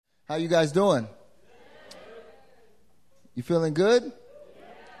How you guys doing? You feeling good?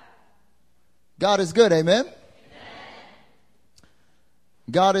 God is good, amen?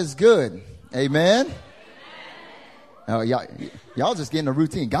 God is good, amen? Oh, y'all just getting a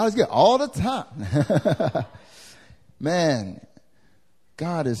routine. God is good all the time. Man,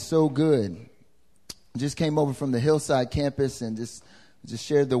 God is so good. Just came over from the Hillside campus and just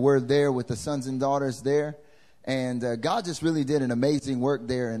shared the word there with the sons and daughters there. And God just really did an amazing work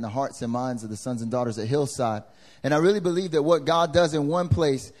there in the hearts and minds of the sons and daughters at Hillside. And I really believe that what God does in one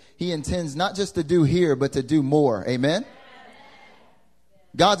place, he intends not just to do here, but to do more. Amen?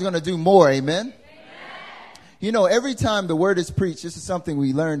 God's going to do more. Amen? You know, every time the word is preached, this is something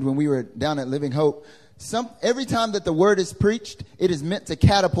we learned when we were down at Living Hope. Every time that the word is preached, it is meant to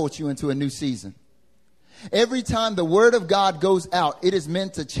catapult you into a new season. Every time the word of God goes out, it is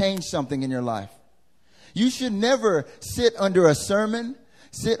meant to change something in your life. You should never sit under a sermon,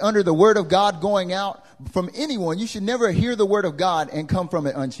 sit under the word of God going out from anyone. You should never hear the word of God and come from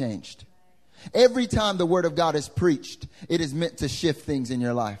it unchanged. Every time the word of God is preached, it is meant to shift things in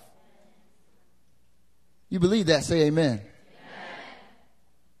your life. You believe that? Say amen.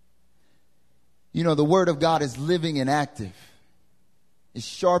 You know, the word of God is living and active. It's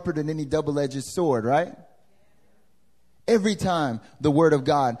sharper than any double-edged sword, right? Every time the word of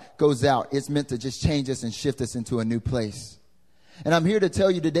God goes out, it's meant to just change us and shift us into a new place. And I'm here to tell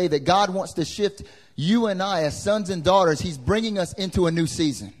you today that God wants to shift you and I as sons and daughters. He's bringing us into a new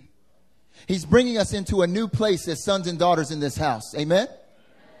season. He's bringing us into a new place as sons and daughters in this house. Amen?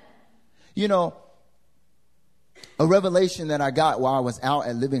 You know, a revelation that I got while I was out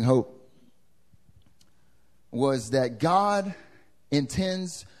at Living Hope was that God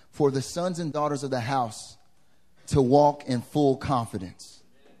intends for the sons and daughters of the house to walk in full confidence.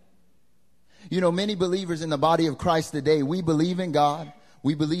 You know, many believers in the body of Christ today, we believe in God.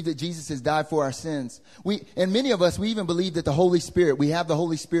 We believe that Jesus has died for our sins. And many of us, we even believe that the Holy Spirit, we have the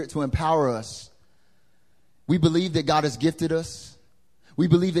Holy Spirit to empower us. We believe that God has gifted us. We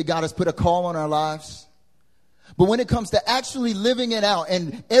believe that God has put a call on our lives. But when it comes to actually living it out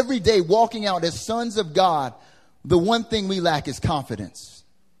and every day walking out as sons of God, the one thing we lack is confidence.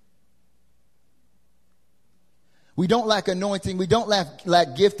 We don't lack anointing. We don't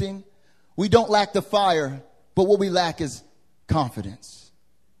lack gifting. We don't lack the fire. But what we lack is confidence.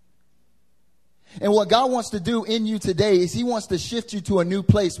 And what God wants to do in you today is he wants to shift you to a new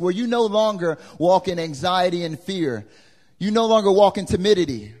place where you no longer walk in anxiety and fear. You no longer walk in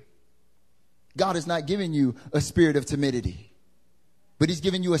timidity. God is not giving you a spirit of timidity, but he's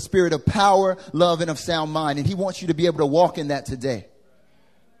giving you a spirit of power, love, and of sound mind. And he wants you to be able to walk in that today.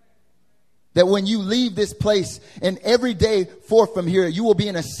 That when you leave this place and every day forth from here, you will be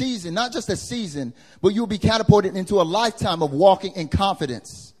in a season, not just a season, but you'll be catapulted into a lifetime of walking in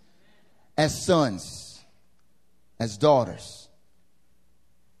confidence as sons, as daughters.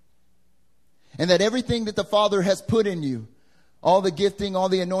 And that everything that the Father has put in you, all the gifting, all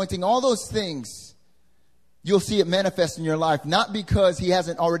the anointing, all those things, you'll see it manifest in your life, not because he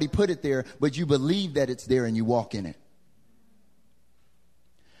hasn't already put it there, but you believe that it's there and you walk in it.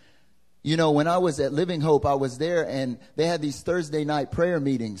 You know, when I was at Living Hope, I was there and they had these Thursday night prayer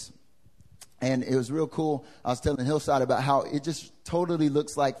meetings. And it was real cool. I was telling Hillside about how it just totally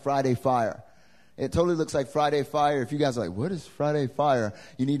looks like Friday Fire. It totally looks like Friday Fire. If you guys are like, what is Friday Fire?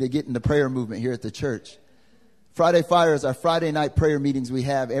 You need to get in the prayer movement here at the church. Friday Fire is our Friday night prayer meetings we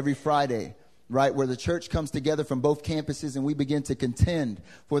have every Friday, right? Where the church comes together from both campuses and we begin to contend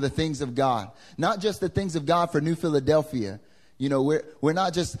for the things of God. Not just the things of God for New Philadelphia. You know, we're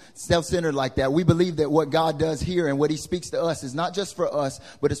not just self-centered like that. We believe that what God does here and what he speaks to us is not just for us,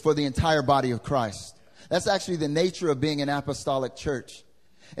 but it's for the entire body of Christ. That's actually the nature of being an apostolic church,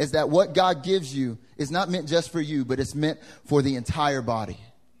 is that what God gives you is not meant just for you, but it's meant for the entire body.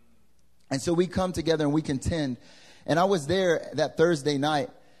 And so we come together and we contend. And I was there that Thursday night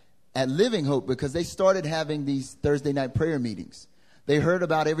at Living Hope because they started having these Thursday night prayer meetings. They heard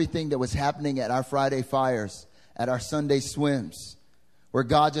about everything that was happening at our Friday Fires, at our Sunday swims, where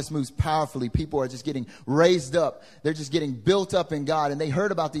God just moves powerfully. People are just getting raised up. They're just getting built up in God. And they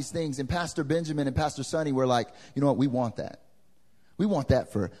heard about these things. And Pastor Benjamin and Pastor Sonny were like, you know what? We want that. We want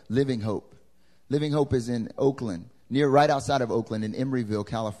that for Living Hope. Living Hope is in Oakland, right outside of Oakland in Emeryville,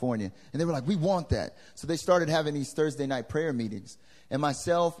 California. And they were like, we want that. So they started having these Thursday night prayer meetings. And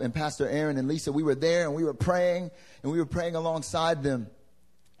myself and Pastor Aaron and Lisa, we were there and we were praying alongside them.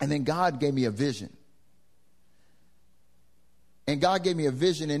 And then God gave me a vision. And God gave me a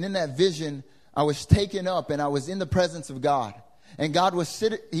vision. And in that vision, I was taken up and I was in the presence of God. And God was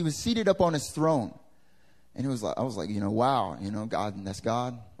seated up on his throne. And I was like, wow, God, that's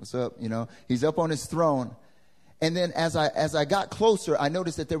God. What's up? He's up on his throne. And then as I got closer, I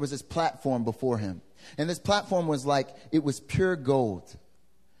noticed that there was this platform before him. And this platform was it was pure gold.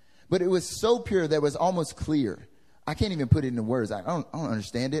 But it was so pure that it was almost clear. I can't even put it into words. I don't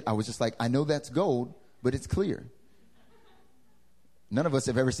understand it. I was just like, I know that's gold, but it's clear. None of us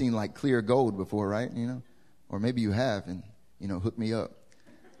have ever seen clear gold before, right? Or maybe you have, and, hook me up.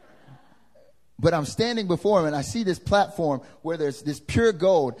 But I'm standing before him, and I see this platform where there's this pure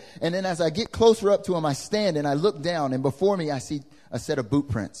gold. And then as I get closer up to him, I stand and I look down, and before me, I see a set of boot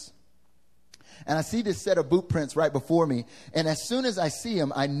prints. And I see this set of boot prints right before me. And as soon as I see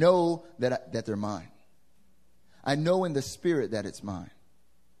them, I know that they're mine. I know in the spirit that it's mine.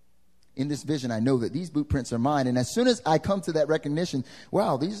 In this vision, I know that these boot prints are mine. And as soon as I come to that recognition,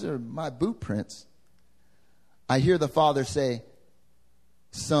 wow, these are my boot prints, I hear the Father say,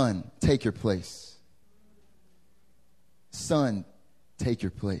 son, take your place. Son, take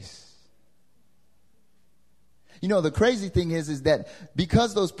your place. The crazy thing is that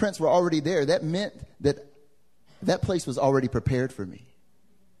because those prints were already there, that meant that place was already prepared for me.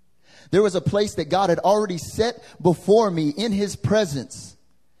 There was a place that God had already set before me in his presence.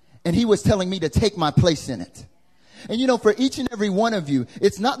 And he was telling me to take my place in it. And for each and every one of you,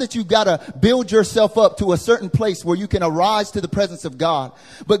 it's not that you've got to build yourself up to a certain place where you can arise to the presence of God.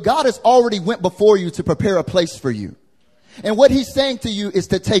 But God has already went before you to prepare a place for you. And what he's saying to you is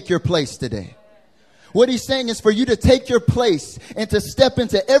to take your place today. What he's saying is for you to take your place and to step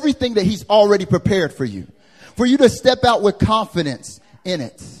into everything that he's already prepared for you. For you to step out with confidence in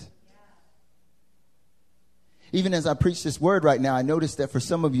it. Even as I preach this word right now, I notice that for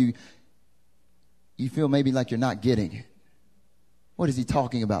some of you, you feel maybe like you're not getting it. What is he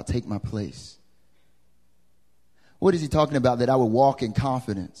talking about? Take my place. What is he talking about? That I would walk in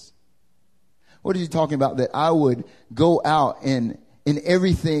confidence. What is he talking about? That I would go out in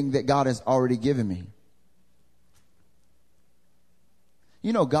everything that God has already given me.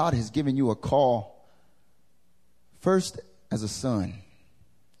 God has given you a call first as a son,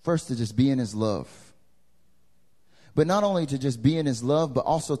 first to just be in his love. But not only to just be in his love, but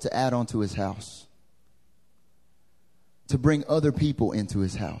also to add on to his house. To bring other people into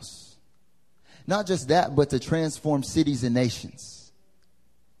his house. Not just that, but to transform cities and nations.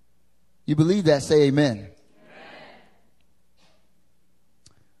 You believe that? Say amen. Amen.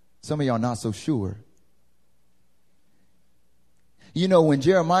 Some of y'all not so sure. When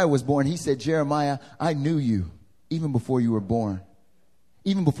Jeremiah was born, he said, Jeremiah, I knew you even before you were born.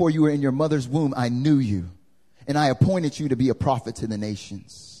 Even before you were in your mother's womb, I knew you. And I appointed you to be a prophet to the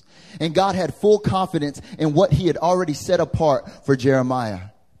nations. And God had full confidence in what he had already set apart for Jeremiah.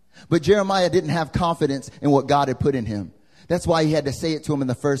 But Jeremiah didn't have confidence in what God had put in him. That's why he had to say it to him in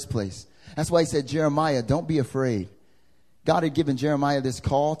the first place. That's why he said, Jeremiah, don't be afraid. God had given Jeremiah this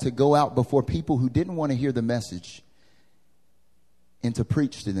call to go out before people who didn't want to hear the message and to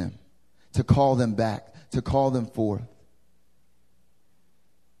preach to them, to call them back, to call them forth.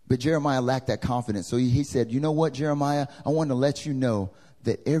 But Jeremiah lacked that confidence. So he said, you know what, Jeremiah, I want to let you know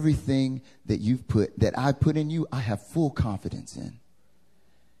that everything that I put in you, I have full confidence in.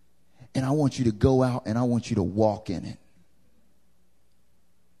 And I want you to go out and I want you to walk in it.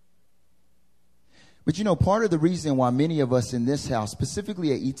 But part of the reason why many of us in this house,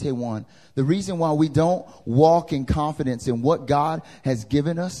 specifically at Itaewon, the reason why we don't walk in confidence in what God has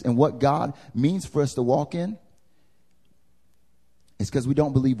given us and what God means for us to walk in, is because we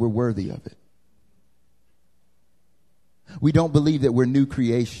don't believe we're worthy of it. We don't believe that we're new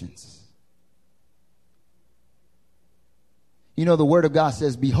creations. The word of God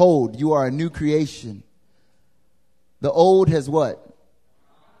says, behold, you are a new creation. The old has what?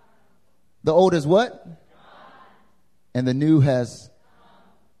 The old is what? And the new has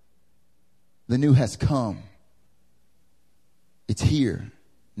come. It's here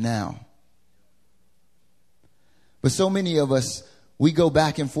now. But so many of us, we go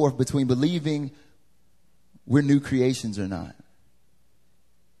back and forth between believing we're new creations or not.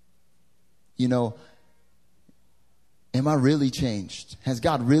 Am I really changed? Has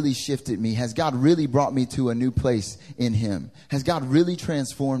God really shifted me? Has God really brought me to a new place in him? Has God really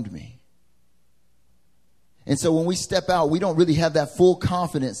transformed me? And so when we step out, we don't really have that full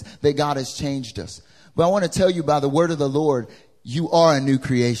confidence that God has changed us. But I want to tell you by the word of the Lord, you are a new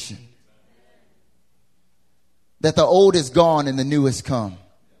creation. That the old is gone and the new has come.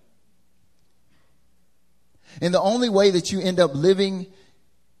 And the only way that you end up living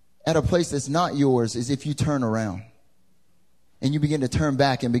at a place that's not yours is if you turn around. And you begin to turn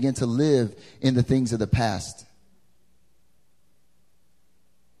back and begin to live in the things of the past.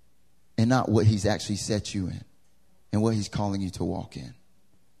 and not what he's actually set you in and what he's calling you to walk in.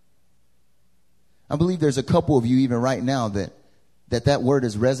 I believe there's a couple of you even right now that word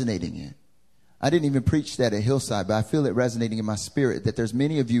is resonating in. I didn't even preach that at Hillside, but I feel it resonating in my spirit that there's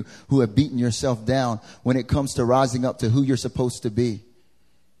many of you who have beaten yourself down when it comes to rising up to who you're supposed to be,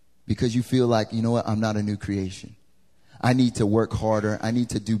 because you feel like, you know what, I'm not a new creation. I need to work harder. I need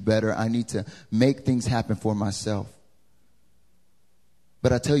to do better. I need to make things happen for myself.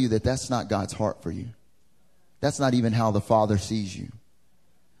 But I tell you that that's not God's heart for you. That's not even how the Father sees you.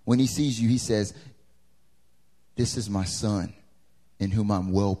 When he sees you, he says, this is my son in whom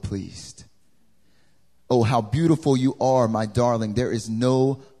I'm well pleased. Oh, how beautiful you are, my darling. There is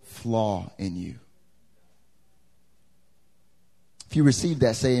no flaw in you. If you receive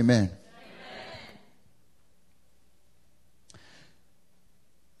that, say amen.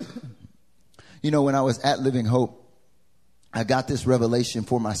 Amen. You know, when I was at Living Hope, I got this revelation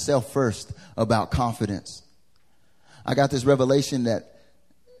for myself first about confidence. I got this revelation that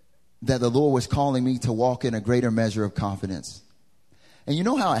the Lord was calling me to walk in a greater measure of confidence. And you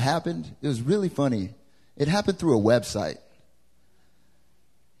know how it happened? It was really funny. It happened through a website.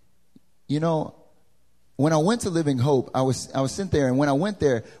 You know, when I went to Living Hope, I was sent there. And when I went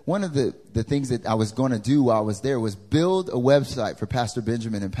there, one of the things that I was going to do while I was there was build a website for Pastor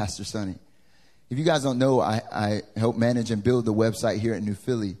Benjamin and Pastor Sonny. If you guys don't know, I help manage and build the website here at New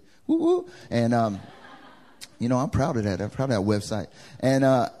Philly. Woo woo. And, you know, I'm proud of that. I'm proud of that website.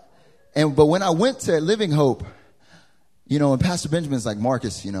 But when I went to Living Hope, you know, and Pastor Benjamin's like,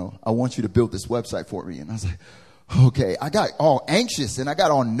 Marcus, you know, I want you to build this website for me. And I was like, okay. I got all anxious and I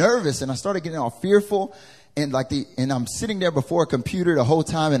got all nervous and I started getting all fearful. And I'm sitting there before a computer the whole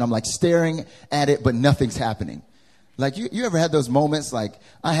time and I'm like staring at it, but nothing's happening. Like you ever had those moments? Like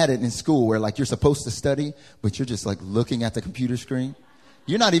I had it in school where like you're supposed to study, but you're just like looking at the computer screen.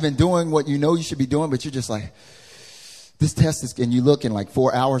 You're not even doing what you know you should be doing, but you're just like, this test is, and you look and like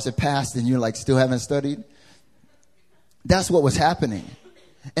 4 hours have passed and you're like still haven't studied. That's what was happening.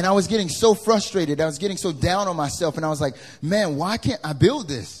 And I was getting so frustrated. I was getting so down on myself. And I was like, man, why can't I build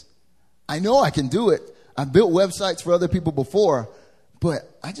this? I know I can do it. I built websites for other people before, but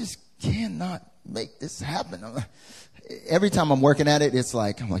I just cannot make this happen. Every time I'm working at it, it's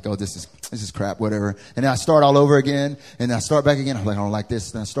like, I'm like, oh, this is crap, whatever. And then I start all over again and I start back again. I'm like, I don't like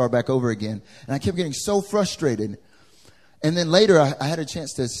this. And I start back over again. And I kept getting so frustrated. And then later I had a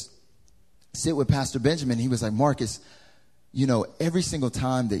chance to sit with Pastor Benjamin. He was like, Marcus, you know, every single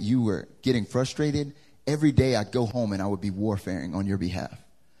time that you were getting frustrated, every day I'd go home and I would be warfaring on your behalf.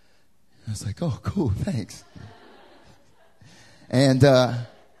 I was like, oh, cool, thanks. And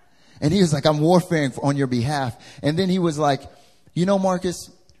he was like, I'm warfaring on your behalf. And then he was like, you know, Marcus,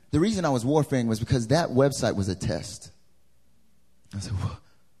 the reason I was warfaring was because that website was a test. I said, what?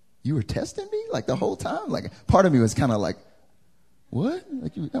 You were testing me like the whole time? Like part of me was kind of like, what?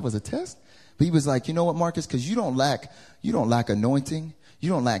 Like that was a test? But he was like, you know what, Marcus? Because you don't lack anointing. You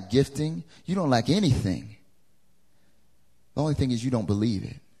don't lack gifting. You don't lack anything. The only thing is you don't believe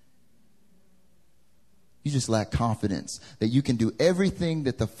it. You just lack confidence that you can do everything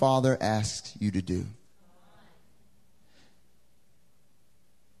that the Father asks you to do.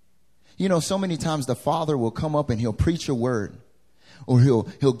 You know, so many times the Father will come up and he'll preach a word, or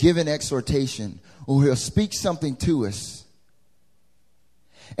he'll give an exhortation, or he'll speak something to us.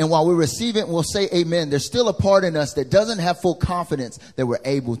 And while we receive it, we'll say amen. There's still a part in us that doesn't have full confidence that we're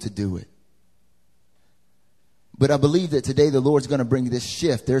able to do it. But I believe that today the Lord's going to bring this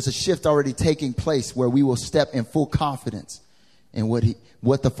shift. There's a shift already taking place where we will step in full confidence in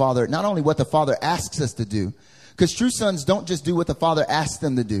what the Father, not only what the Father asks us to do, because true sons don't just do what the Father asks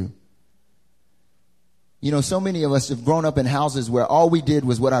them to do. You know, so many of us have grown up in houses where all we did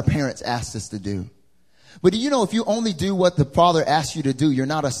was what our parents asked us to do. But do you know if you only do what the Father asks you to do, you're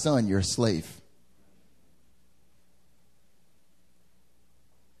not a son, you're a slave.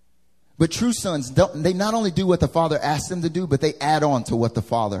 But true sons, they not only do what the Father asks them to do, but they add on to what the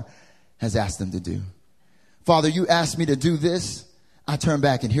Father has asked them to do. Father, you asked me to do this. I turn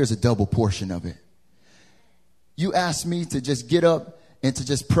back and here's a double portion of it. You asked me to just get up and to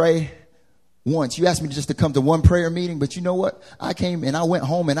just pray once. You asked me just to come to one prayer meeting, but you know what? I came and I went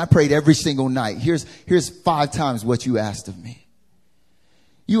home and I prayed every single night. Here's 5 times what you asked of me.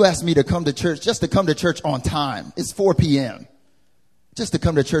 You asked me to come to church, just to come to church on time. It's 4 p.m. Just to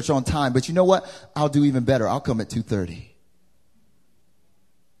come to church on time. But you know what? I'll do even better. I'll come at 2:30.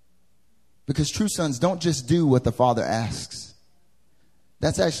 Because true sons don't just do what the Father asks.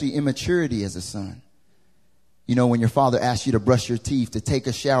 That's actually immaturity as a son. You know, when your father asks you to brush your teeth, to take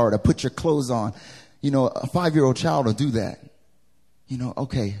a shower, to put your clothes on, you know, a 5-year-old child will do that.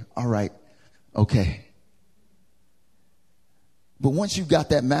 Okay, all right, okay. But once you've got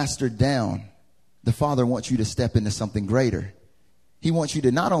that mastered down, the Father wants you to step into something greater. He wants you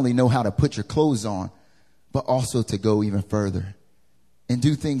to not only know how to put your clothes on, but also to go even further and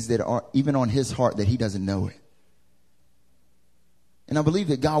do things that are even on his heart that he doesn't know it. And I believe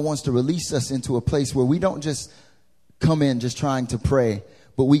that God wants to release us into a place where we don't just come in just trying to pray,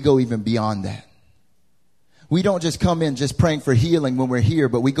 but we go even beyond that. We don't just come in just praying for healing when we're here,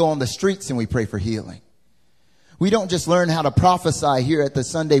 but we go on the streets and we pray for healing. We don't just learn how to prophesy here at the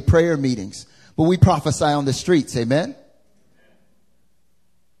Sunday prayer meetings, but we prophesy on the streets. Amen.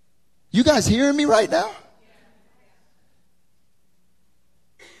 You guys hearing me right now?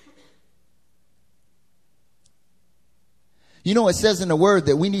 It says in the word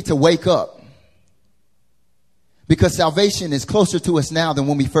that we need to wake up because salvation is closer to us now than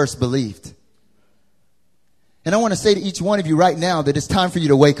when we first believed. And I want to say to each one of you right now that it's time for you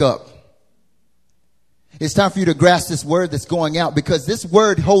to wake up. It's time for you to grasp this word that's going out, because this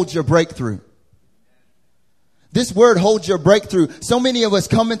word holds your breakthrough. This word holds your breakthrough. So many of us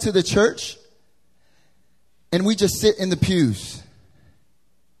come into the church and we just sit in the pews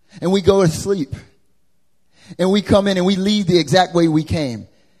and we go to sleep. And we come in and we leave the exact way we came.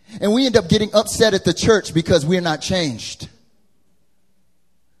 And we end up getting upset at the church because we're not changed.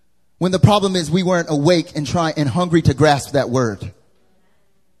 When the problem is we weren't awake and hungry to grasp that word.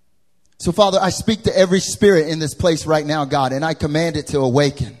 So Father, I speak to every spirit in this place right now, God, and I command it to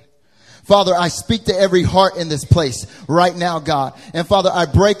awaken. Father, I speak to every heart in this place right now, God. And Father, I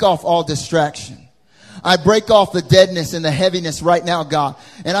break off all distraction. I break off the deadness and the heaviness right now, God.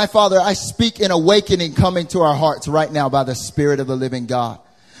 And Father, I speak an awakening coming to our hearts right now by the Spirit of the living God.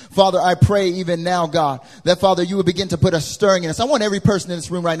 Father, I pray even now, God, that Father, you would begin to put a stirring in us. I want every person in this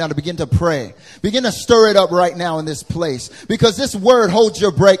room right now to begin to pray. Begin to stir it up right now in this place, because this word holds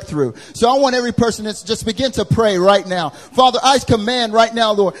your breakthrough. So I want every person to just begin to pray right now. Father, I command right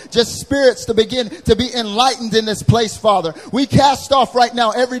now, Lord, just spirits to begin to be enlightened in this place, Father. We cast off right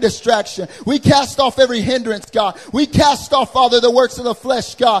now every distraction. We cast off every hindrance, God. We cast off, Father, the works of the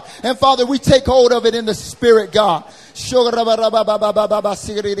flesh, God. And Father, we take hold of it in the Spirit, God.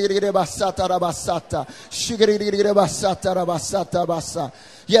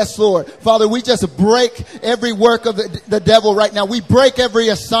 Yes, Lord. Father, we just break every work of the devil right now. We break every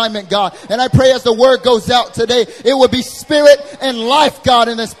assignment, God. And I pray as the word goes out today, it will be spirit and life, God,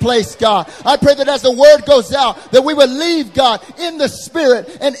 in this place, God. I pray that as the word goes out, that we will leave, God, in the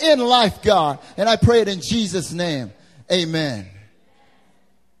spirit and in life, God. And I pray it in Jesus' name. Amen.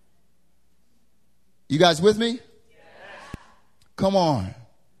 You guys with me? Come on.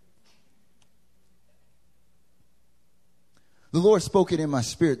 The Lord spoke it in my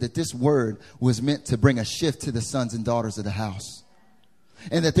spirit that this word was meant to bring a shift to the sons and daughters of the house.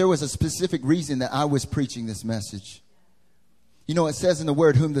 And that there was a specific reason that I was preaching this message. It says in the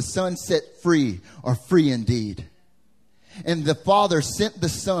word, whom the Son set free are free indeed. And the Father sent the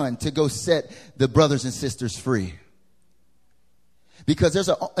Son to go set the brothers and sisters free. Because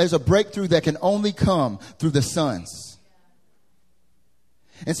there's a breakthrough that can only come through the sons.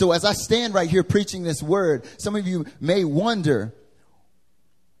 And so as I stand right here preaching this word, some of you may wonder,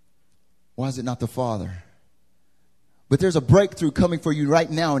 why is it not the Father? But there's a breakthrough coming for you right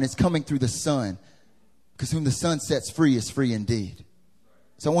now, and it's coming through the Son. Because whom the Son sets free is free indeed.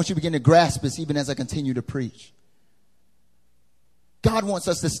 So I want you to begin to grasp this even as I continue to preach. God wants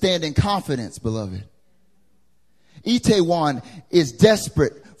us to stand in confidence, beloved. Itaewon is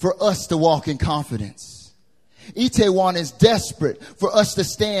desperate for us to walk in confidence. Itaewon is desperate for us to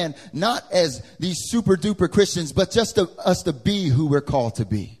stand not as these super duper Christians, but just us to be who we're called to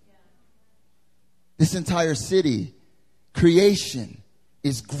be. This entire city, creation,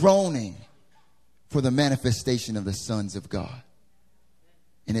 is groaning for the manifestation of the sons of God.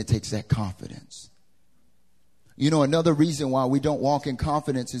 And it takes that confidence. Another reason why we don't walk in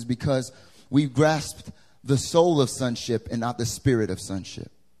confidence is because we've grasped the soul of sonship and not the spirit of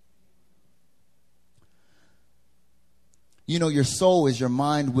sonship. Your soul is your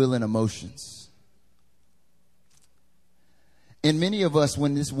mind, will, and emotions. And many of us,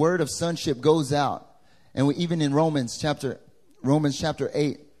 when this word of sonship goes out, and even in Romans chapter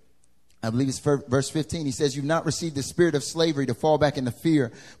 8, I believe it's verse 15, he says, you've not received the spirit of slavery to fall back into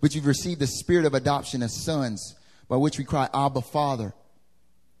fear, but you've received the spirit of adoption as sons, by which we cry, Abba, Father.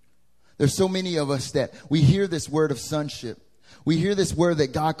 There's so many of us that we hear this word of sonship. We hear this word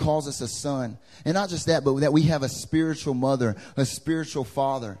that God calls us a son. And not just that, but that we have a spiritual mother, a spiritual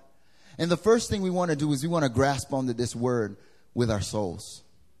father. And the first thing we want to do is we want to grasp onto this word with our souls.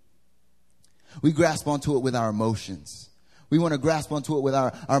 We grasp onto it with our emotions. We want to grasp onto it with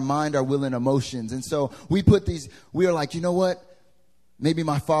our mind, our will, and emotions. And so we are like, you know what? Maybe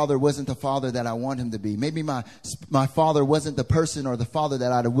my father wasn't the father that I want him to be. Maybe my father wasn't the person or the father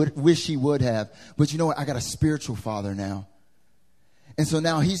that I wish he would have. But you know what? I got a spiritual father now. And so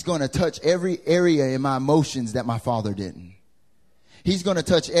now he's going to touch every area in my emotions that my father didn't. He's going to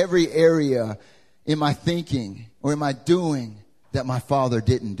touch every area in my thinking or in my doing that my father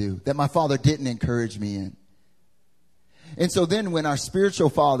didn't do, that my father didn't encourage me in. And so then when our spiritual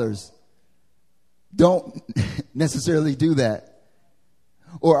fathers don't necessarily do that,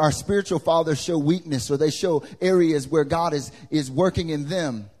 or our spiritual fathers show weakness, or they show areas where God is working in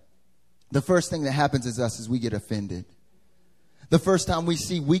them, the first thing that happens is we get offended. The first time we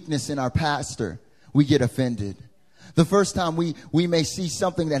see weakness in our pastor, we get offended. The first time we may see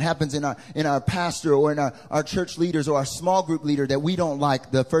something that happens in our pastor or in our church leaders or our small group leader that we don't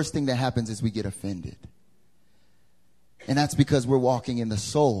like, the first thing that happens is we get offended. And that's because we're walking in the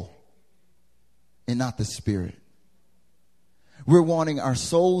soul and not the spirit. We're wanting our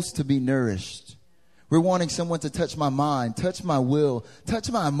souls to be nourished. We're wanting someone to touch my mind, touch my will,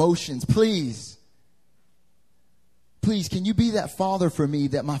 touch my emotions. Please, can you be that father for me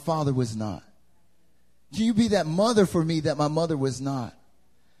that my father was not? Can you be that mother for me that my mother was not?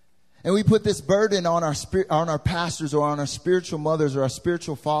 And we put this burden on our pastors or on our spiritual mothers or our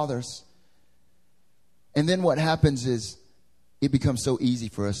spiritual fathers. And then what happens is it becomes so easy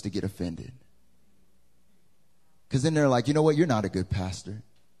for us to get offended. Because then they're like, you know what? You're not a good pastor.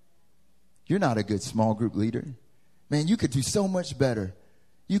 You're not a good small group leader. Man, you could do so much better.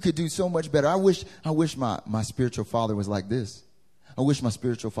 You could do so much better. I wish my spiritual father was like this. I wish my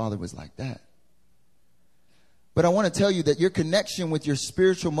spiritual father was like that. But I want to tell you that your connection with your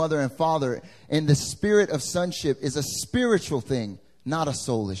spiritual mother and father and the spirit of sonship is a spiritual thing, not a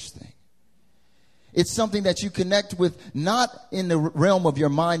soulish thing. It's something that you connect with not in the realm of your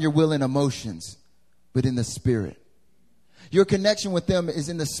mind, your will, and emotions, but in the spirit. Your connection with them is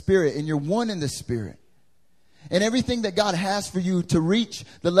in the spirit, and you're one in the spirit. And everything that God has for you to reach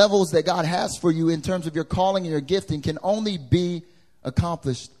the levels that God has for you in terms of your calling and your gifting can only be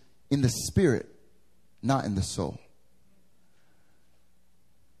accomplished in the spirit, not in the soul.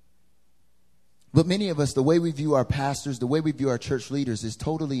 But many of us, the way we view our pastors, the way we view our church leaders is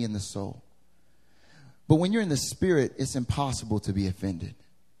totally in the soul. But when you're in the spirit, it's impossible to be offended.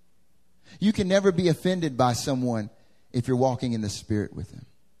 You can never be offended by someone if you're walking in the spirit with them.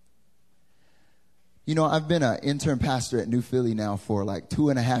 You know, I've been an intern pastor at New Philly now for like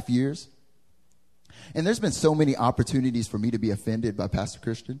 2.5 years. And there's been so many opportunities for me to be offended by Pastor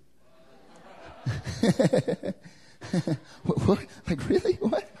Christian. What? Like, really?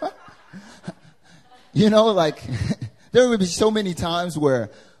 What? Huh? You know, like, there would be so many times where,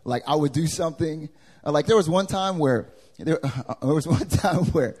 like, I would do something. Like, there was one time where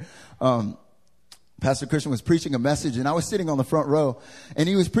Pastor Christian was preaching a message, and I was sitting on the front row, and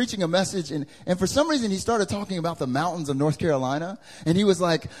he was preaching a message, and for some reason he started talking about the mountains of North Carolina, and he was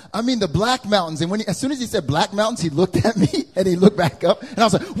like, I mean the Black Mountains, and as soon as he said Black Mountains, he looked at me, and he looked back up, and I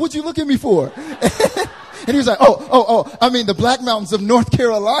was like, what'd you look at me for? And he was like, oh, I mean the Black Mountains of North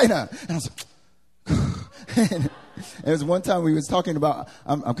Carolina. And I was like, and it was one time we was talking about,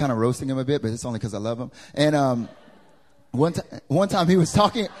 I'm kind of roasting him a bit, but it's only because I love him, and one time he was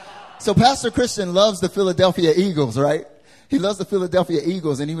talking. So Pastor Christian loves the Philadelphia Eagles, right? He loves the Philadelphia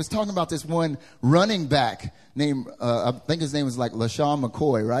Eagles. And he was talking about this one running back named, I think his name was like LaShawn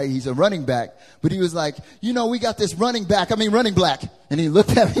McCoy, right? He's a running back. But he was like, you know, we got this running black. And he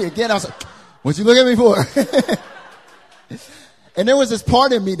looked at me again. I was like, what'd you look at me for? And there was this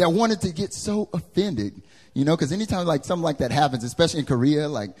part of me that wanted to get so offended, you know, because anytime like something like that happens, especially in Korea,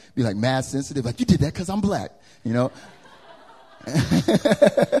 like be like mad sensitive, like you did that because I'm black, you know.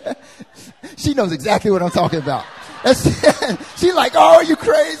 She knows exactly what I'm talking about. She's like, oh, you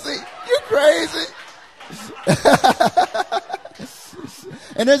crazy.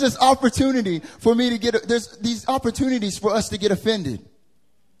 And there's this opportunity for me to there's these opportunities for us to get offended.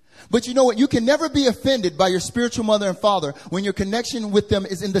 But you know what? You can never be offended by your spiritual mother and father when your connection with them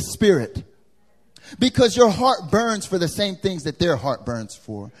is in the spirit. Because your heart burns for the same things that their heart burns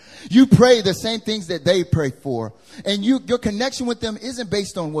for. You pray the same things that they pray for. And your connection with them isn't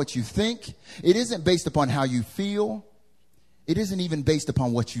based on what you think. It isn't based upon how you feel. It isn't even based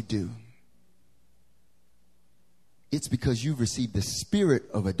upon what you do. It's because you've received the spirit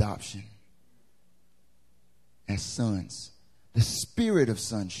of adoption as sons. The spirit of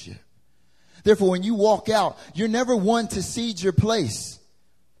sonship. Therefore, when you walk out, you're never one to cede your place.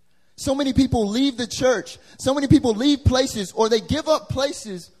 So many people leave the church. So many people leave places, or they give up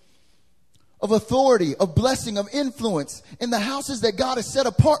places of authority, of blessing, of influence in the houses that God has set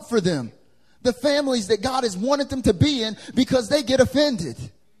apart for them. The families that God has wanted them to be in, because they get offended.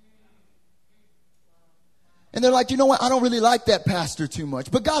 And they're like, you know what? I don't really like that pastor too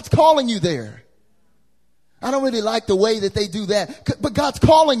much, but God's calling you there. I don't really like the way that they do that, but God's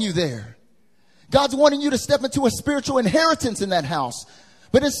calling you there. God's wanting you to step into a spiritual inheritance in that house,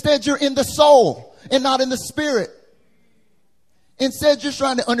 but instead you're in the soul and not in the spirit. Instead, you're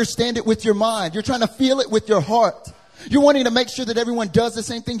trying to understand it with your mind. You're trying to feel it with your heart. You're wanting to make sure that everyone does the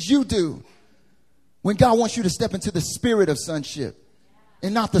same things you do, when God wants you to step into the spirit of sonship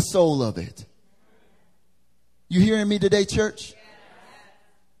and not the soul of it. You hearing me today, church?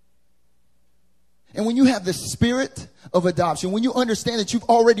 And when you have the spirit of adoption, when you understand that you've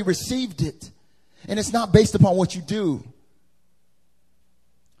already received it, and it's not based upon what you do,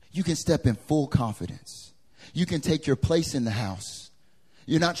 you can step in full confidence. You can take your place in the house.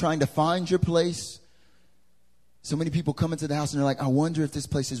 You're not trying to find your place. So many people come into the house and they're like, I wonder if this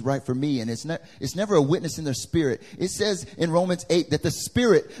place is right for me. And it's never a witness in their spirit. It says in Romans 8 that the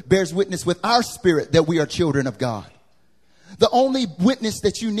Spirit bears witness with our spirit that we are children of God. The only witness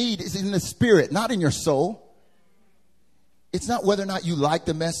that you need is in the spirit, not in your soul. It's not whether or not you like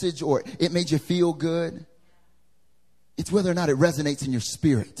the message or it made you feel good. It's whether or not it resonates in your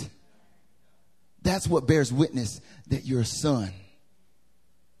spirit. That's what bears witness that you're a son.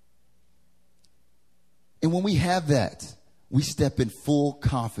 And when we have that, we step in full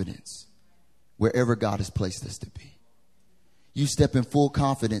confidence wherever God has placed us to be. You step in full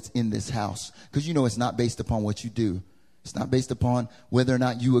confidence in this house because you know it's not based upon what you do. It's not based upon whether or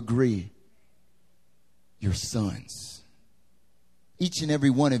not you agree. You're sons. Each and every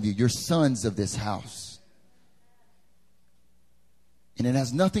one of you, you're sons of this house. And it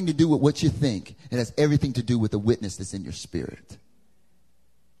has nothing to do with what you think. It has everything to do with the witness that's in your spirit.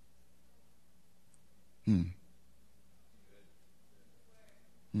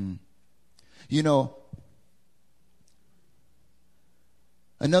 You know,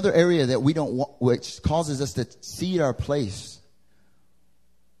 another area that we don't want, which causes us to cede our place,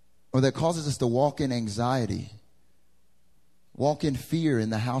 or that causes us to walk in anxiety, walk in fear in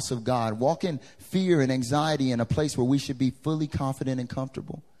the house of God, walk in fear and anxiety in a place where we should be fully confident and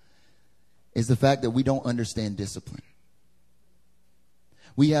comfortable, is the fact that we don't understand discipline.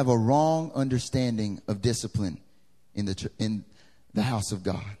 We have a wrong understanding of discipline in the house of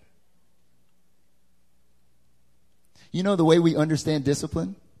God. You know the way we understand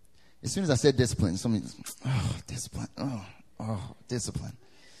discipline? As soon as I said discipline, discipline. Discipline.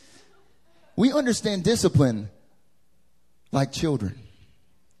 We understand discipline like children.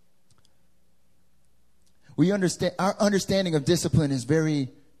 Our understanding of discipline is very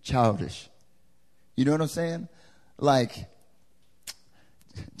childish. You know what I'm saying? Like,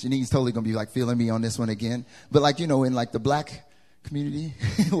 Janine's totally going to be like feeling me on this one again. But like, you know, in like the black community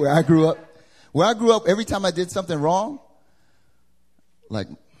where I grew up, every time I did something wrong, like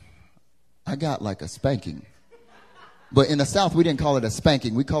I got like a spanking. But in the South, we didn't call it a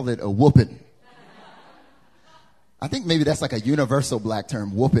spanking. We called it a whooping. I think maybe that's like a universal black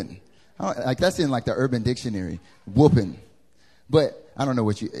term, whooping. Like that's in like the Urban Dictionary, whooping. But I don't know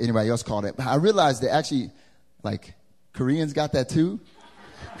what anybody else called it. But I realized that actually like Koreans got that too.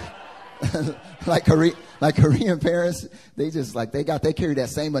 like Korean parents, they just like they carry that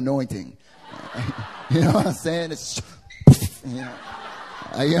same anointing. You know what I'm saying? It's you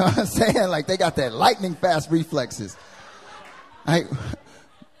know what I'm saying? Like they got that lightning fast reflexes. My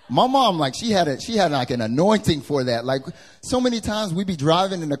mom, like she had like an anointing for that. Like so many times we'd be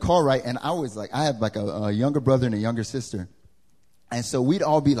driving in the car, right? And I have like a younger brother and a younger sister. And so we'd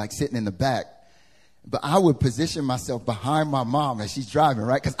all be like sitting in the back. But I would position myself behind my mom as she's driving,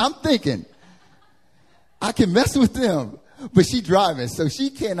 right? Because I'm thinking, I can mess with them, but she's driving, so she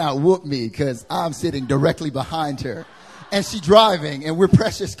cannot whoop me because I'm sitting directly behind her. And she's driving, and we're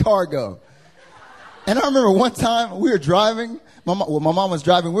precious cargo. And I remember one time we were driving. My mom was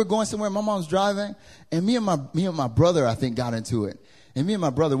driving. We were going somewhere. My mom was driving. And me and my brother, I think, got into it. And me and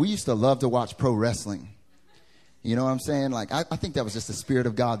my brother, we used to love to watch pro wrestling. You know what I'm saying? Like, I think that was just the Spirit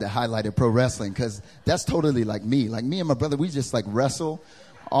of God that highlighted pro wrestling because that's totally like me. Like, me and my brother, we just like wrestle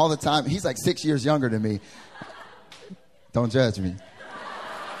all the time. He's like 6 years younger than me. Don't judge me.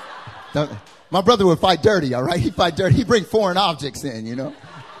 My brother would fight dirty, all right? He'd fight dirty. He'd bring foreign objects in, you know?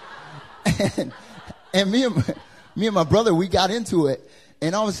 And me and my brother, we got into it.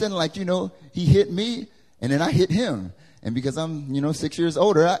 And all of a sudden, like, you know, he hit me and then I hit him. And because I'm, 6 years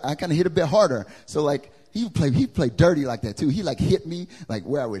older, I kind of hit a bit harder. So, like, he played dirty like that too. He like hit me like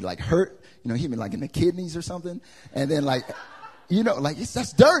where I would like hurt, hit me like in the kidneys or something. And then like, You know, like,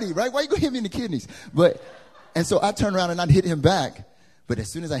 that's dirty, right? Why you gonna hit me in the kidneys? And so I turned around and I'd hit him back. But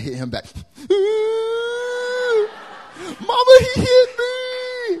as soon as I hit him back, Mama, he hit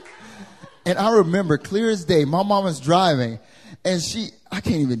me. And I remember clear as day, my mama's driving and I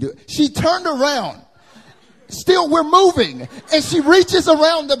can't even do it. She turned around. Still, we're moving. And she reaches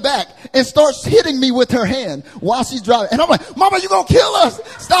around the back and starts hitting me with her hand while she's driving. And I'm like, Mama, you gonna kill us.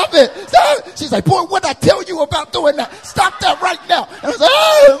 Stop it. Stop it. She's like, boy, what'd I tell you about doing that? Stop that right now. And I was like,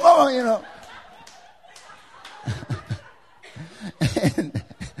 oh, Mama, you know. And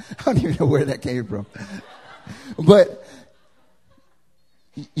I don't even know where that came from. But,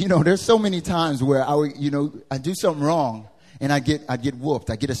 you know, there's so many times where I do something wrong and I get whooped.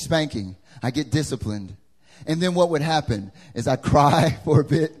 I get a spanking. I get disciplined. And then what would happen is I'd cry for a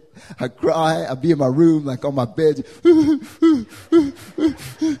bit. I'd cry. I'd be in my room, like on my bed.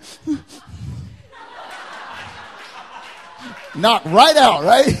 Knock right out,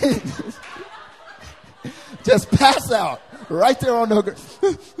 right? Just pass out right there on the ground.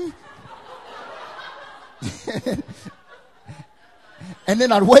 And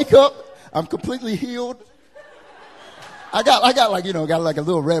then I'd wake up. I'm completely healed. I got like a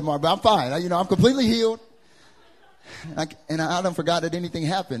little red mark, but I'm fine. I'm completely healed. And I don't forgot that anything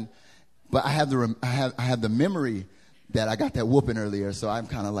happened, but I have the memory that I got that whooping earlier. So I'm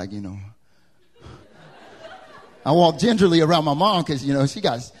kind of like, I walk gingerly around my mom because,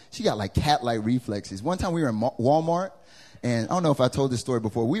 she got like cat-like reflexes. One time we were in Walmart, and I don't know if I told this story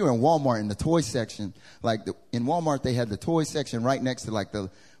before. We were in Walmart in the toy section. In Walmart, they had the toy section right next to like the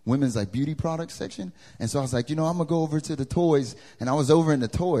women's like beauty products section. And so I was like, I'm going to go over to the toys. And I was over in the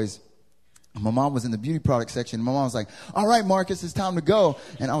toys. My mom was in the beauty product section. My mom was like, all right, Marcus, it's time to go.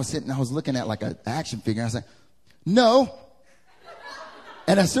 And I was looking at like an action figure. I was like, no.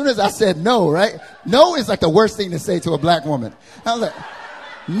 And as soon as I said no, right? No is like the worst thing to say to a black woman. I was like,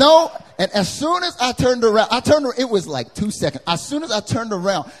 no. And as soon as I turned around, it was like 2 seconds. As soon as I turned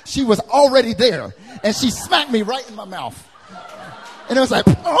around, she was already there. And she smacked me right in my mouth. And it was like,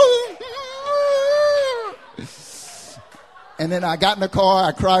 oh. And then I got in the car,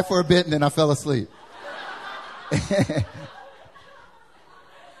 I cried for a bit, and then I fell asleep. And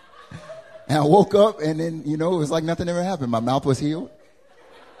I woke up, and then, it was like nothing ever happened. My mouth was healed.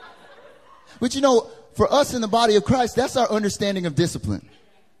 But, for us in the body of Christ, that's our understanding of discipline.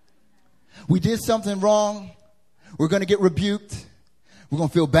 We did something wrong. We're going to get rebuked. We're going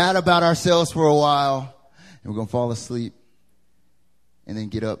to feel bad about ourselves for a while, and we're going to fall asleep and then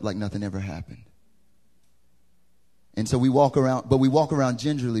get up like nothing ever happened. And so we walk around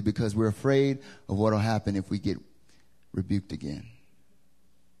gingerly because we're afraid of what will happen if we get rebuked again.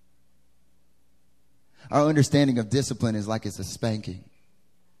 Our understanding of discipline is like it's a spanking.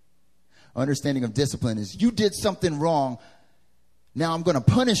 Our understanding of discipline is you did something wrong. Now I'm going to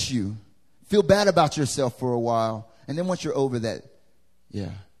punish you. Feel bad about yourself for a while. And then once you're over that,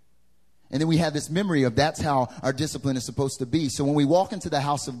 yeah. And then we have this memory of that's how our discipline is supposed to be. So when we walk into the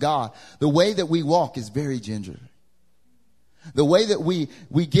house of God, the way that we walk is very gingerly. The way that we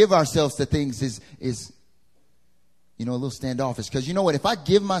give ourselves to things is a little standoffish. Because you know what? If I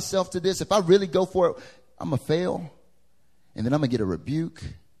give myself to this, if I really go for it, I'm going to fail. And then I'm going to get a rebuke.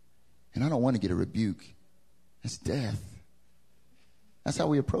 And I don't want to get a rebuke. That's death. That's how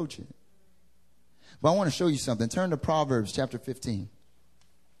we approach it. But I want to show you something. Turn to Proverbs chapter 15.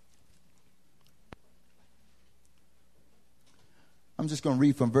 I'm just going to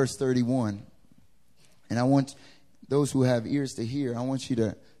read from verse 31. And I want those who have ears to hear, I want you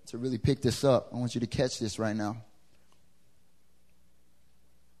to really pick this up. I want you to catch this right now.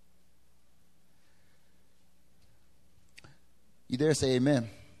 You dare say amen?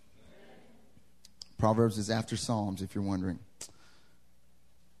 Proverbs is after Psalms, if you're wondering.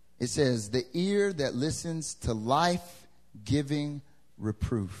 It says, the ear that listens to life-giving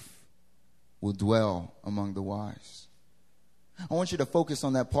reproof will dwell among the wise. I want you to focus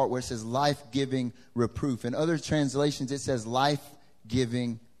on that part where it says life-giving reproof. In other translations, it says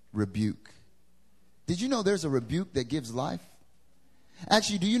life-giving rebuke. Did you know there's a rebuke that gives life?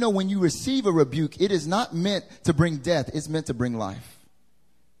 Actually, do you know when you receive a rebuke, it is not meant to bring death. It's meant to bring life.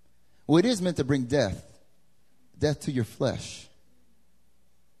 Well, it is meant to bring death to your flesh.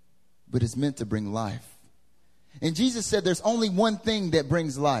 But it's meant to bring life. And Jesus said there's only one thing that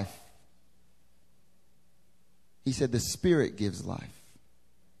brings life. He said the Spirit gives life.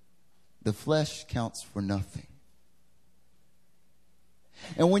 The flesh counts for nothing.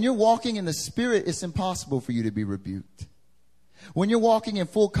 And when you're walking in the Spirit, it's impossible for you to be rebuked. When you're walking in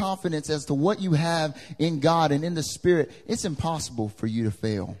full confidence as to what you have in God and in the Spirit, it's impossible for you to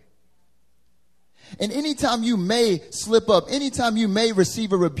fail. And anytime you may slip up, anytime you may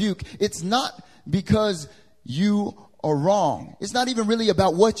receive a rebuke, it's not because you are wrong. It's not even really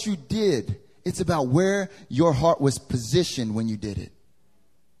about what you did. It's about where your heart was positioned when you did it.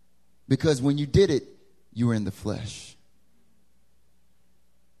 Because when you did it, you were in the flesh.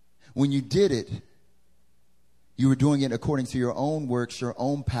 When you did it, you were doing it according to your own works, your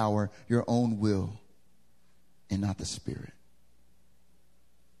own power, your own will, and not the Spirit.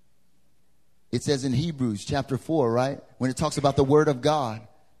 It says in Hebrews chapter 4, right? When it talks about the word of God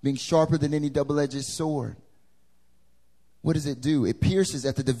being sharper than any double-edged sword. What does it do? It pierces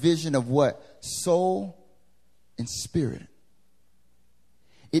at the division of what? Soul and spirit.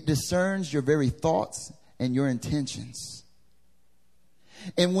 It discerns your very thoughts and your intentions.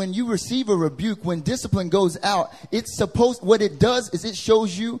 And when you receive a rebuke, when discipline goes out, what it does is it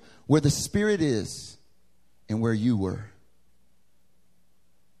shows you where the Spirit is and where you were.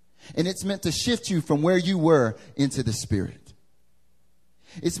 And it's meant to shift you from where you were into the Spirit.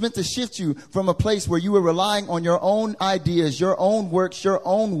 It's meant to shift you from a place where you were relying on your own ideas, your own works, your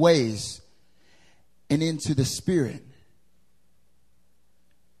own ways, and into the Spirit,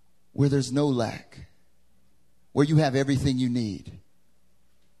 where there's no lack, where you have everything you need.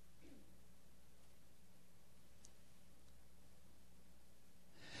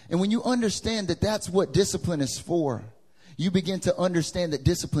 And when you understand that that's what discipline is for, you begin to understand that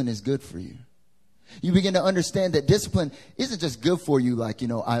discipline is good for you. You begin to understand that discipline isn't just good for you like,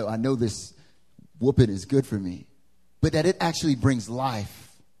 I know this whooping is good for me, but that it actually brings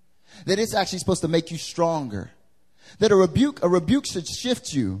life. That it's actually supposed to make you stronger. That a rebuke should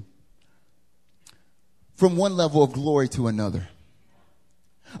shift you from one level of glory to another.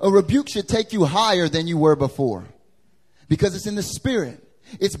 A rebuke should take you higher than you were before because it's in the Spirit.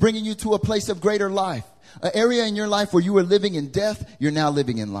 It's bringing you to a place of greater life. An area in your life where you were living in death, you're now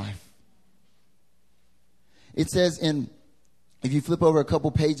living in life. It says if you flip over a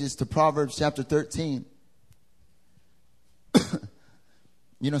couple pages to Proverbs chapter 13,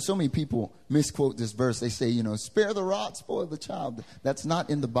 so many people misquote this verse. They say, spare the rod, spoil the child. That's not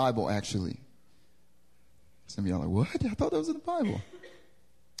in the Bible, actually. Some of y'all are like, what? I thought that was in the Bible.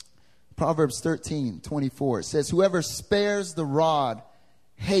 Proverbs 13:24. It says, whoever spares the rod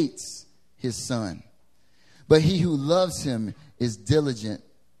hates his son, but he who loves him is diligent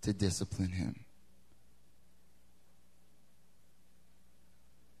to discipline him.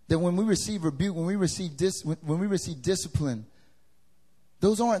 That when we receive rebuke, when we receive discipline,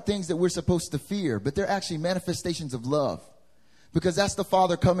 those aren't things that we're supposed to fear, but they're actually manifestations of love. Because that's the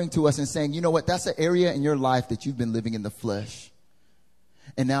Father coming to us and saying, you know what, that's an area in your life that you've been living in the flesh.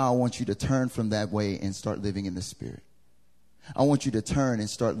 And now I want you to turn from that way and start living in the Spirit. I want you to turn and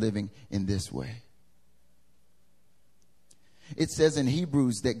start living in this way. It says in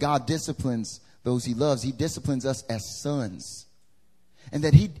Hebrews that God disciplines those he loves. He disciplines us as sons. And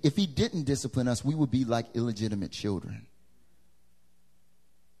that if he didn't discipline us, we would be like illegitimate children.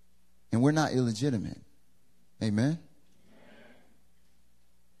 And we're not illegitimate. Amen?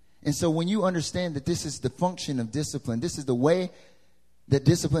 And so when you understand that this is the function of discipline, this is the way that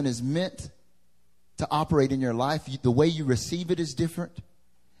discipline is meant to operate in your life, the way you receive it is different,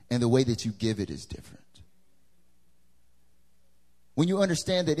 and the way that you give it is different. When you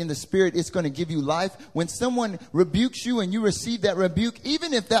understand that in the Spirit, it's going to give you life. When someone rebukes you and you receive that rebuke,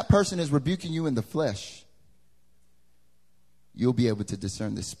 even if that person is rebuking you in the flesh, you'll be able to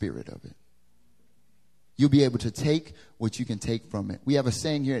discern the spirit of it. You'll be able to take what you can take from it. We have a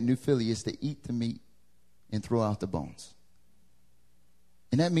saying here at New Philly, is to eat the meat and throw out the bones.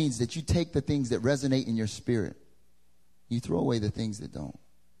 And that means that you take the things that resonate in your spirit. You throw away the things that don't.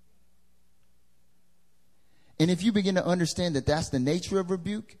 And if you begin to understand that that's the nature of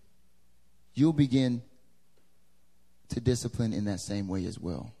rebuke, you'll begin to discipline in that same way as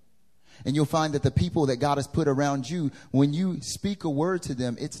well. And you'll find that the people that God has put around you, when you speak a word to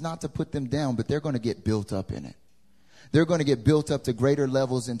them, it's not to put them down, but they're going to get built up in it. They're going to get built up to greater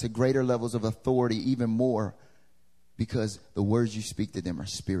levels and to greater levels of authority, even more, because the words you speak to them are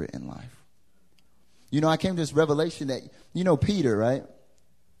spirit and life. I came to this revelation that, Peter, right?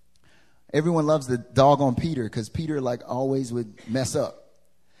 Everyone loves the doggone Peter because Peter always would mess up.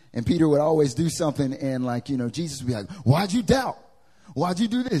 And Peter would always do something and Jesus would be like, why'd you doubt? Why'd you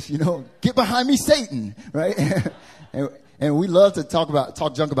do this? Get behind me, Satan, right? and we love to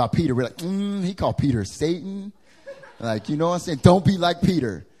talk junk about Peter. We're like, he called Peter Satan. What I'm saying? Don't be like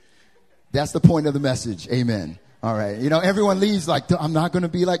Peter. That's the point of the message. Amen. All right. Everyone leaves I'm not going to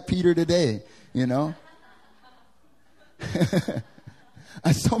be like Peter today,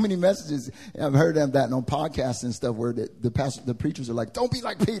 So many messages, I've heard that on podcasts and stuff where the preachers are like, don't be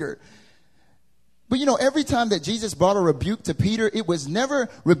like Peter. But you know, every time that Jesus brought a rebuke to Peter, it was never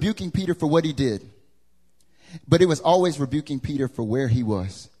rebuking Peter for what he did. But it was always rebuking Peter for where he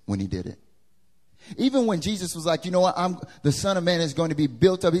was when he did it. Even when Jesus was like, you know what, the Son of Man is going to be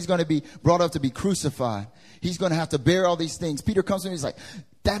built up. He's going to be brought up to be crucified. He's going to have to bear all these things. Peter comes to him and he's like,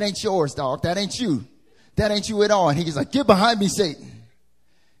 that ain't yours, dog. That ain't you. That ain't you at all. And he's like, get behind me, Satan.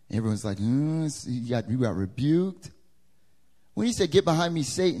 Everyone's like, you got rebuked. When he said, get behind me,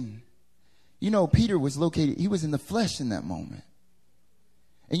 Satan, you know, Peter was located, he was in the flesh in that moment.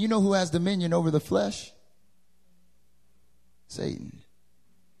 And you know who has dominion over the flesh? Satan.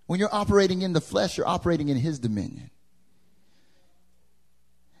 When you're operating in the flesh, you're operating in his dominion.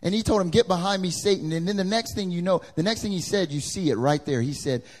 And he told him, get behind me, Satan. And then the next thing you know, the next thing he said, you see it right there. He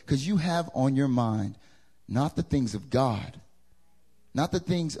said, because you have on your mind not the things of God, not the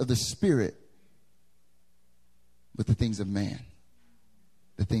things of the Spirit, but the things of man,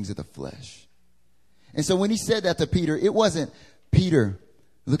 the things of the flesh. And so when he said that to Peter, it wasn't, Peter,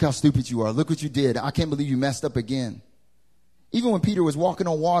 look how stupid you are. Look what you did. I can't believe you messed up again. Even when Peter was walking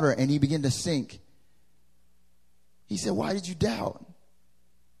on water and he began to sink, he said, why did you doubt?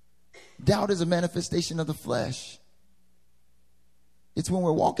 Doubt is a manifestation of the flesh. It's when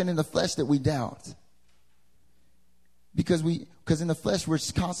we're walking in the flesh that we doubt. Because in the flesh, we're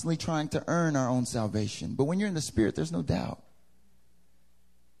constantly trying to earn our own salvation. But when you're in the Spirit, there's no doubt.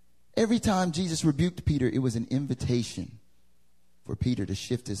 Every time Jesus rebuked Peter, it was an invitation for Peter to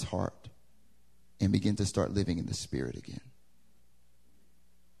shift his heart and begin to start living in the Spirit again.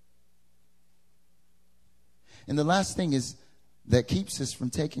 And the last thing is that keeps us from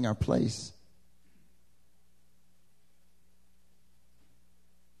taking our place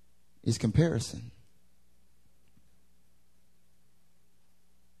is comparison.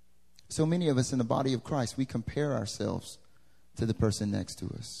 So many of us in the body of Christ, we compare ourselves to the person next to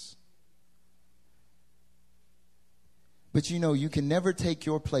us. But you know, you can never take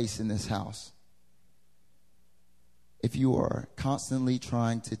your place in this house if you are constantly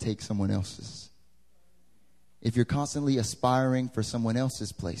trying to take someone else's. If you're constantly aspiring for someone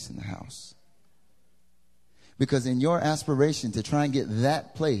else's place in the house. Because in your aspiration to try and get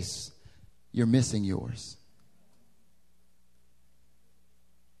that place, you're missing yours.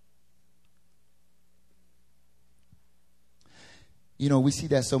 You know, we see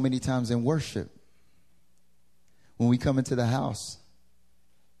that so many times in worship. When we come into the house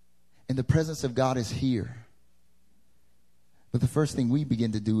and the presence of God is here. But the first thing we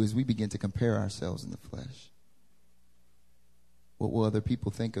begin to do is we begin to compare ourselves in the flesh. What will other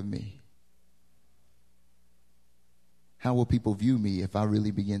people think of me? How will people view me if I really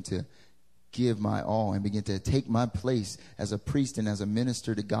begin to give my all and begin to take my place as a priest and as a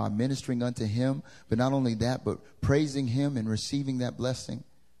minister to God, ministering unto him, but not only that, but praising him and receiving that blessing?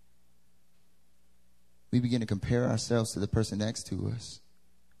 We begin to compare ourselves to the person next to us.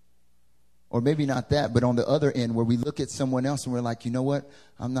 Or maybe not that, but on the other end where we look at someone else and we're like, you know what?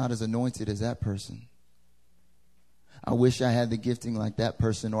 I'm not as anointed as that person. I wish I had the gifting like that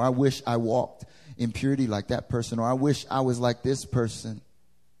person. Or I wish I walked in purity like that person. Or I wish I was like this person.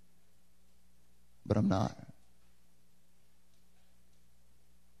 But I'm not.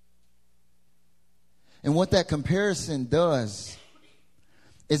 And what that comparison does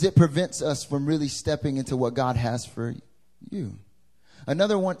is it prevents us from really stepping into what God has for you.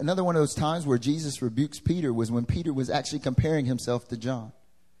 Another one of those times where Jesus rebukes Peter was when Peter was actually comparing himself to John.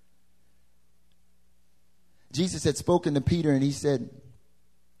 Jesus had spoken to Peter and he said,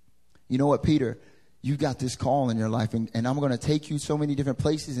 you know what, Peter, you got this call in your life and I'm going to take you so many different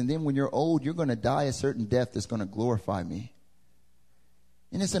places. And then when you're old, you're going to die a certain death that's going to glorify me.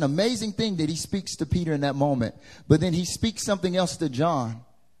 And it's an amazing thing that he speaks to Peter in that moment. But then he speaks something else to John.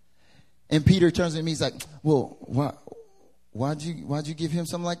 And Peter turns to me, he's like, well, why'd you give him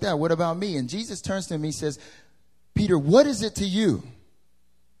something like that? What about me? And Jesus turns to him, he says, Peter, what is it to you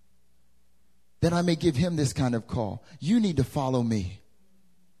that I may give him this kind of call? You need to follow me.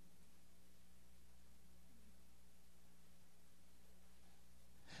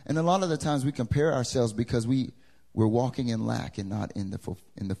 And a lot of the times we compare ourselves because we're walking in lack and not in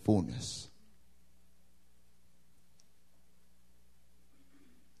the fullness.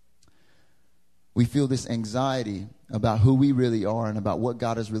 We feel this anxiety about who we really are and about what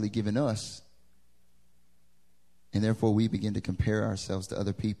God has really given us. And therefore we begin to compare ourselves to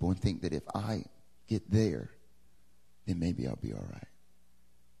other people and think that if I get there, then maybe I'll be all right.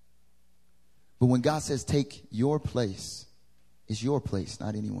 But when God says take your place, it's your place,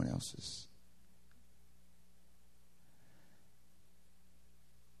 not anyone else's.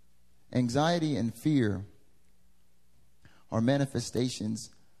 Anxiety and fear are manifestations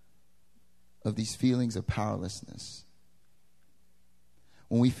of these feelings of powerlessness.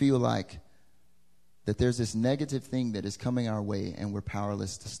 When we feel like that there's this negative thing that is coming our way and we're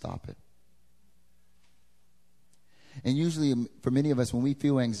powerless to stop it. And usually for many of us, when we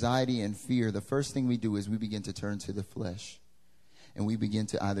feel anxiety and fear, the first thing we do is we begin to turn to the flesh. And we begin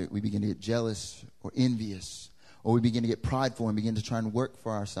to get jealous or envious, or we begin to get prideful and begin to try and work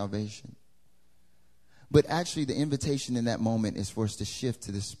for our salvation. But actually the invitation in that moment is for us to shift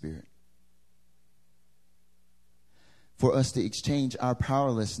to the Spirit. For us to exchange our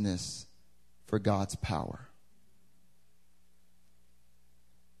powerlessness for God's power.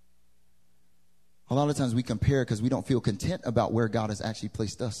 A lot of times we compare because we don't feel content about where God has actually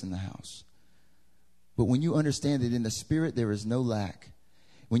placed us in the house. But when you understand that in the Spirit there is no lack,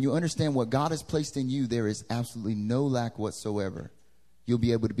 when you understand what God has placed in you, there is absolutely no lack whatsoever. You'll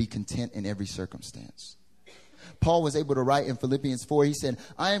be able to be content in every circumstance. Paul was able to write in Philippians 4, he said,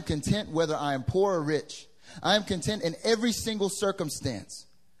 I am content whether I am poor or rich. I am content in every single circumstance.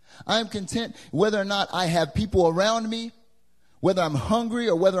 I am content whether or not I have people around me, whether I'm hungry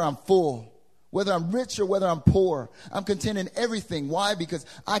or whether I'm full, whether I'm rich or whether I'm poor. I'm content in everything. Why? Because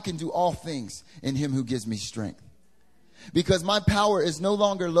I can do all things in him who gives me strength. Because my power is no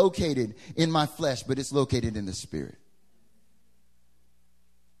longer located in my flesh, but it's located in the Spirit.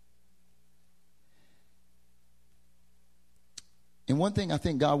 And one thing I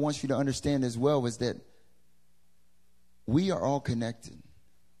think God wants you to understand as well is that we are all connected.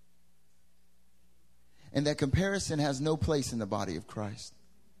 And that comparison has no place in the body of Christ.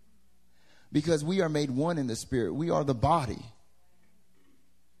 Because we are made one in the Spirit. We are the body.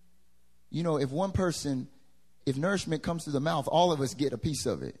 You know, if nourishment comes through the mouth, all of us get a piece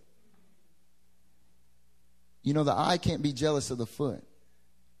of it. You know, the eye can't be jealous of the foot.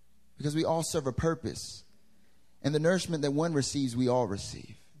 Because we all serve a purpose. And the nourishment that one receives, we all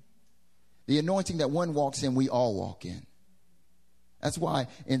receive. The anointing that one walks in, we all walk in. That's why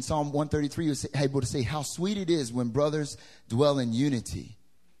in Psalm 133, you're able to say how sweet it is when brothers dwell in unity.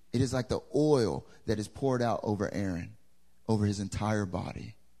 It is like the oil that is poured out over Aaron, over his entire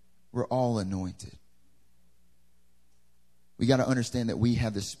body. We're all anointed. We got to understand that we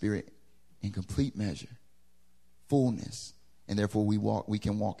have the Spirit in complete measure, fullness, and therefore we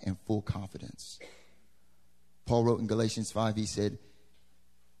can walk in full confidence. Paul wrote in Galatians 5, he said,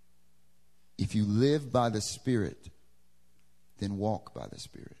 if you live by the Spirit, then walk by the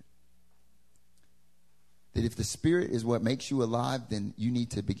Spirit. That if the Spirit is what makes you alive, then you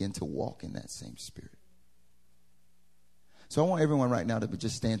need to begin to walk in that same Spirit. So I want everyone right now to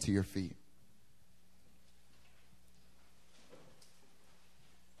just stand to your feet.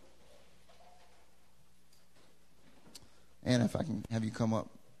 And if I can have you come up.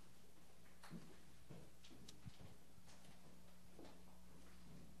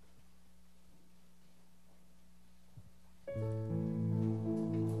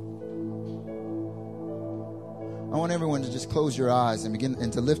 I want everyone to just close your eyes and begin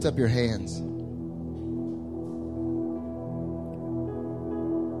and to lift up your hands.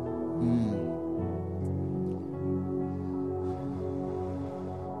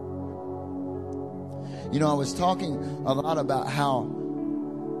 You know, I was talking a lot about how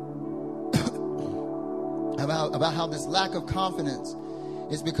about how this lack of confidence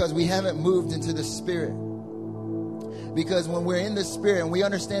is because we haven't moved into the Spirit. Because when we're in the Spirit and we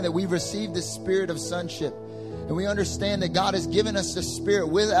understand that we've received the Spirit of sonship, and we understand that God has given us the Spirit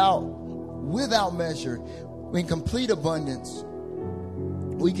without measure, in complete abundance,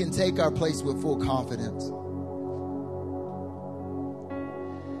 we can take our place with full confidence.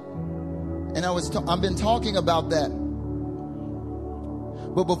 And I've been talking about that.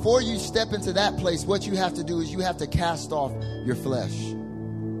 But before you step into that place, what you have to do is you have to cast off your flesh.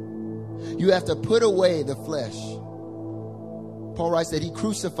 You have to put away the flesh. Paul writes that he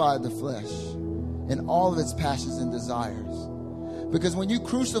crucified the flesh and all of its passions and desires. Because when you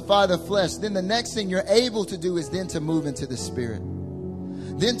crucify the flesh, then the next thing you're able to do is then to move into the Spirit.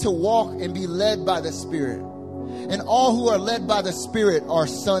 Then to walk and be led by the Spirit. And all who are led by the Spirit are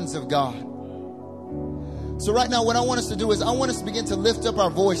sons of God. So right now what I want us to do is I want us to begin to lift up our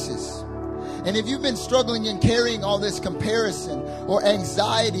voices. And if you've been struggling in carrying all this comparison or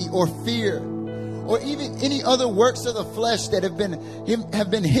anxiety or fear or even any other works of the flesh that have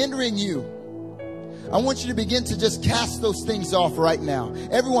been hindering you, I want you to begin to just cast those things off right now.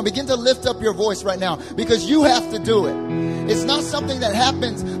 Everyone, begin to lift up your voice right now because you have to do it. It's not something that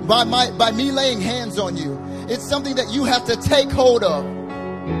happens by me laying hands on you. It's something that you have to take hold of.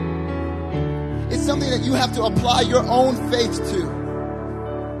 It's something that you have to apply your own faith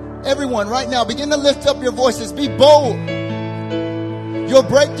to. Everyone, right now, begin to lift up your voices. Be bold. Your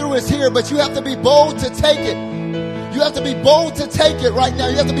breakthrough is here, but you have to be bold to take it. You have to be bold to take it right now.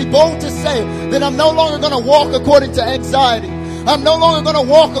 You have to be bold to say that I'm no longer going to walk according to anxiety. I'm no longer going to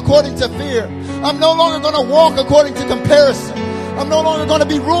walk according to fear. I'm no longer going to walk according to comparison. I'm no longer going to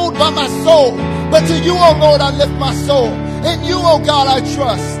be ruled by my soul. But to you, oh Lord, I lift my soul. In you, oh God, I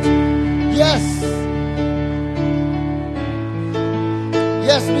trust. Yes.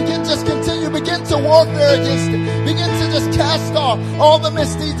 Yes, begin to warfare against it. Begin to just cast off all the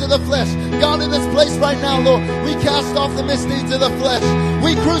misdeeds of the flesh. God, in this place right now, Lord, we cast off the misdeeds of the flesh.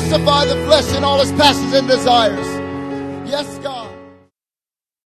 We crucify the flesh and all its passions and desires. Yes, God.